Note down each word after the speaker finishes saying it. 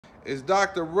It's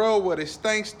Dr. Rowe with a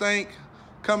stank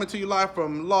coming to you live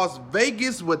from Las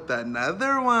Vegas with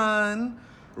another one.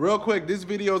 Real quick, this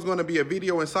video is going to be a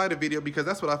video inside a video because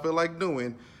that's what I feel like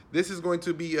doing. This is going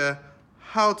to be a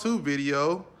how-to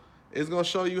video. It's going to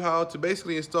show you how to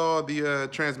basically install the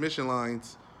transmission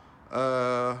lines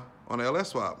on the LS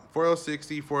swap,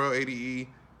 4060, 4080E,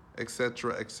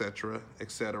 etc., etc.,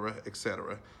 etc.,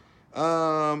 etc.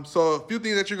 So a few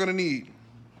things that you're going to need.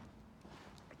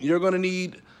 You're going to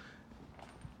need,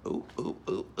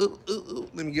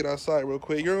 let me get outside real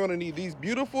quick. You're going to need these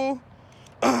beautiful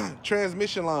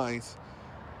transmission lines.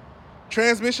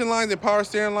 Transmission lines and power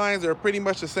steering lines are pretty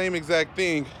much the same exact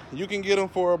thing. You can get them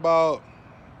for about,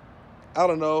 I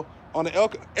don't know, on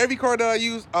the every car that I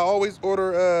use, I always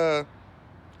order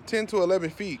 10 to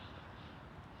 11 feet.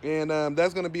 And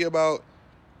that's going to be about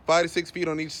 5 to 6 feet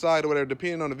on each side or whatever,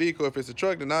 depending on the vehicle. If it's a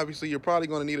truck, then obviously you're probably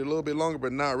going to need it a little bit longer,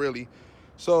 but not really.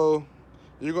 So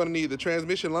you're going to need the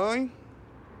transmission line.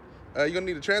 You're going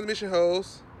to need the transmission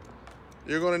hose.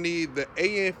 You're going to need the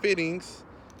AN fittings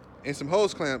and some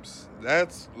hose clamps.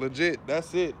 That's legit.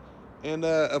 That's it. And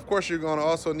of course, you're going to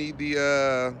also need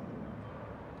the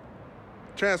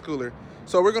transcooler.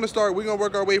 So we're going to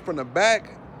work our way from the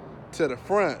back to the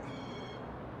front.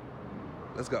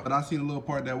 Let's go. But I seen a little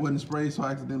part that wasn't sprayed, so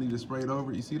I accidentally just sprayed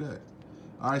over. You see that?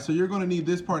 All right, so you're going to need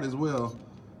this part as well.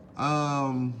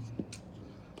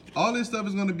 All this stuff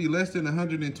is going to be less than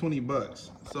 120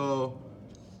 bucks. So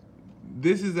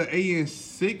this is an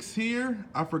AN6 here.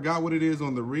 I forgot what it is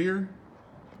on the rear,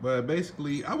 but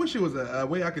basically, I wish it was a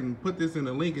way I can put this in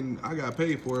a link and I got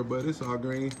paid for it, but it's all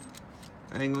green.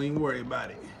 I ain't gonna even worry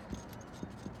about it.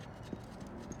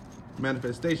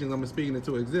 Manifestations, I'm speaking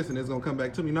into existence. It's gonna come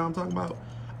back to me. Now I'm talking about.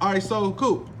 All right, so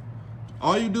cool.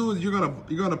 All you do is you're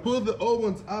gonna pull the old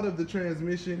ones out of the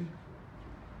transmission,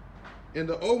 and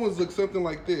the old ones look something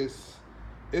like this.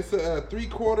 It's a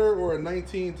 3/4 or a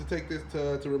 19 to take this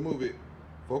to remove it.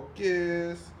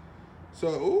 Focus. So,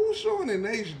 ooh, showing in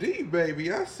HD,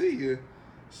 baby. I see you.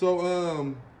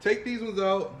 So, take these ones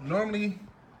out. Normally,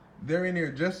 they're in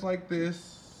here just like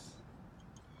this.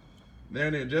 They're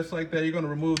in there just like that. You're gonna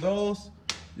remove those.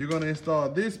 You're gonna install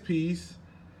this piece,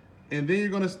 and then you're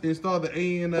gonna install the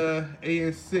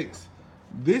AN6.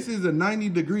 This is a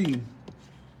 90-degree.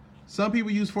 Some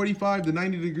people use 45 to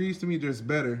 90 degrees. To me, just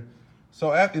better.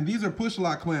 So, and these are push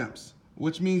lock clamps,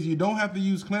 which means you don't have to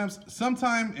use clamps.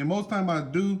 Sometime, and most time I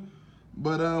do,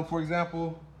 but for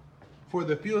example, for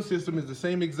the fuel system, is the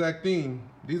same exact thing.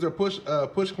 These are push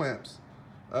clamps,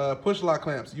 push lock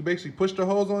clamps. You basically push the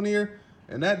hose on here,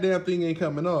 and that damn thing ain't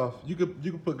coming off. You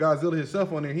could put Godzilla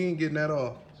himself on there. He ain't getting that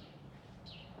off.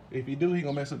 If you do, he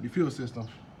gonna mess up your fuel system.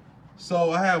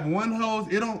 So I have one hose.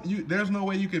 There's no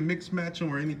way you can mix match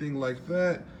them or anything like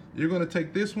that. You're gonna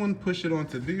take this one, push it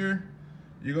onto there.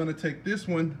 You're gonna take this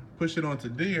one, push it onto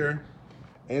there.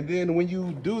 And then when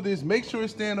you do this, make sure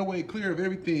it's staying away clear of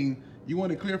everything. You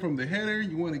want it clear from the header.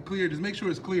 You want it clear. Just make sure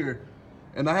it's clear.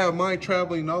 And I have mine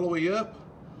traveling all the way up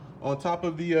on top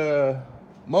of the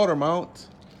motor mount.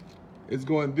 It's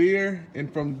going there,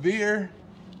 and from there,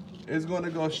 it's going to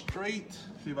go straight.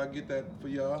 See if I get that for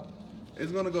y'all.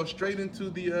 It's going to go straight into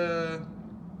the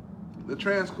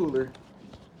transcooler,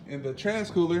 and the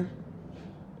transcooler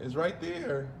is right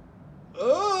there.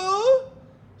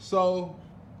 So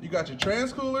you got your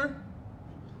transcooler.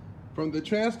 From the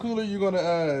transcooler, you're going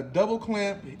to double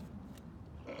clamp.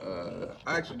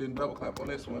 I actually didn't double clamp on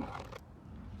this one,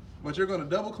 but you're going to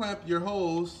double clamp your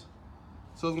hose.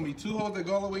 So it's going to be 2 holes that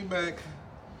go all the way back,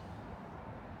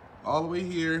 all the way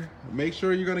here. Make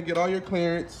sure you're going to get all your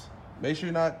clearance. Make sure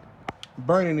you're not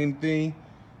burning anything.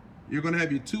 You're going to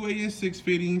have your 2 AN6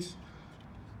 fittings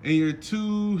and your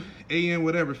 2 AN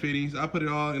whatever fittings. I'll put it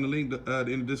all in the link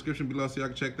in the description below so y'all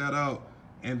can check that out.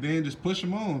 And then just push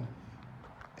them on.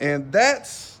 And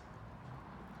that's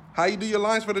how you do your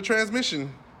lines for the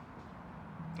transmission.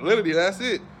 Literally, that's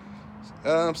it.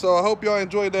 So I hope y'all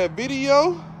enjoyed that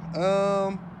video.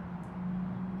 And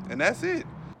that's it.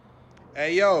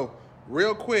 Hey, yo,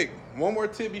 real quick, one more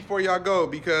tip before y'all go,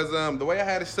 because the way I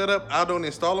had it set up, I don't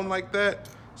install them like that.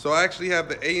 So I actually have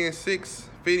the AN6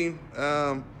 fitting,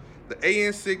 the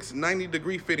AN6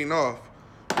 90-degree fitting off.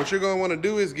 What you're going to want to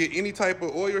do is get any type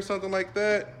of oil or something like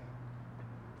that,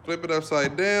 flip it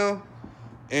upside down,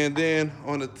 and then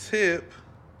on the tip,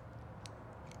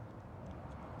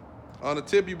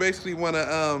 you basically want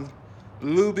to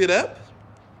lube it up.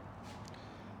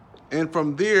 And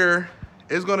from there,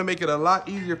 it's going to make it a lot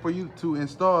easier for you to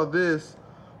install this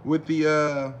with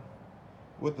the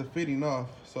fitting off.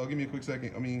 So give me a quick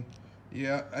second. I mean,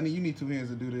 yeah, you need 2 hands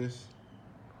to do this.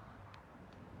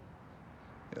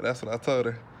 Yeah, that's what I told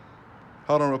her.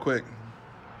 Hold on real quick.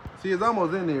 See, it's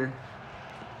almost in there.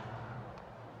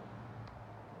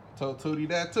 Told Tootie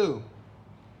that too.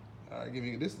 All right, give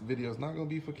me, this video is not gonna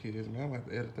be for kids, man. I'm gonna have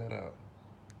to edit that out.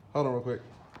 Hold on real quick.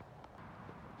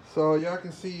 So y'all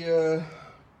can see,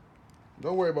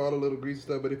 don't worry about all the little greasy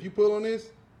stuff, but if you pull on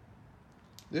this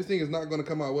thing is not gonna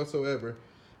come out whatsoever.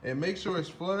 And make sure it's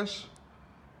flush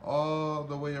all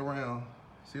the way around.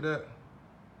 See that?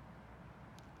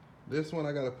 This one,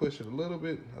 I gotta push it a little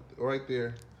bit right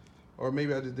there. Or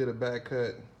maybe I just did a bad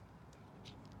cut.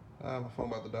 My phone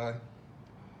about to die.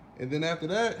 And then after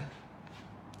that,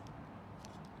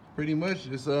 pretty much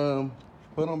just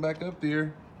put them back up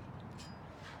there.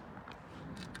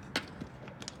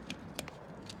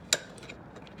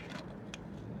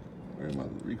 Where am I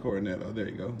recording that? Oh, there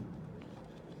you go.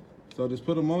 So just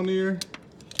put them on there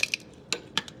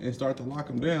and start to lock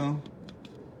them down.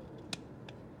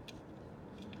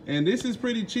 And this is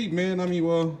pretty cheap, man. I mean,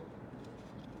 well,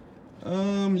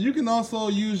 you can also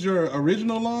use your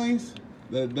original lines,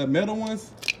 the metal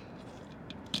ones.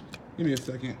 Give me a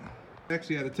second.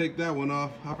 Actually, I had to take that one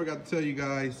off. I forgot to tell you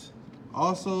guys.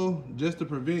 Also, just to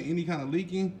prevent any kind of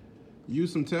leaking,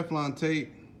 use some Teflon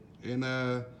tape. And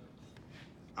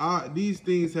these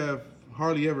things have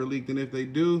hardly ever leaked, and if they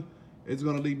do, it's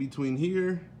gonna leak between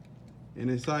here and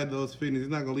inside those fittings. It's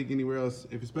not gonna leak anywhere else.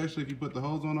 Especially if you put the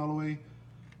hose on all the way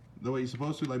you're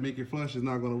supposed to, like make it flush, it's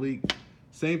not gonna leak.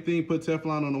 Same thing, put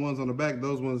Teflon on the ones on the back.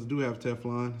 Those ones do have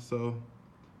Teflon. So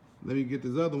let me get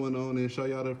this other one on and show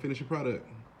y'all the finished product.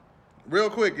 Real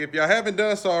quick, if y'all haven't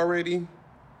done so already,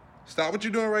 stop what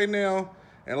you're doing right now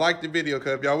and like the video,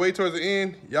 because if y'all wait towards the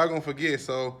end, y'all gonna forget.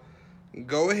 So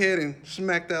go ahead and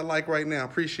smack that like right now.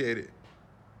 Appreciate it.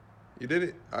 You did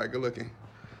it? All right, good looking.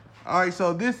 All right,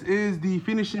 so this is the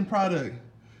finishing product.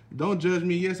 Don't judge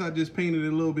me. Yes, I just painted it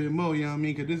a little bit more, you know what I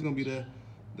mean? Because this is going to be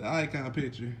the icon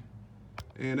picture.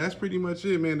 And that's pretty much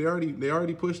it, man. They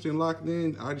already pushed and locked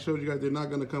in. I already showed you guys they're not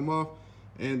going to come off.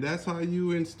 And that's how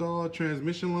you install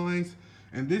transmission lines.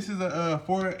 And this is a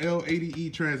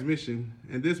 4L80E transmission.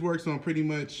 And this works on pretty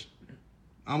much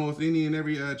almost any and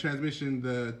every transmission,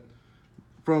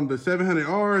 from the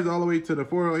 700Rs all the way to the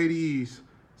 4L80Es.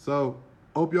 So,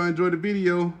 hope y'all enjoyed the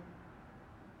video.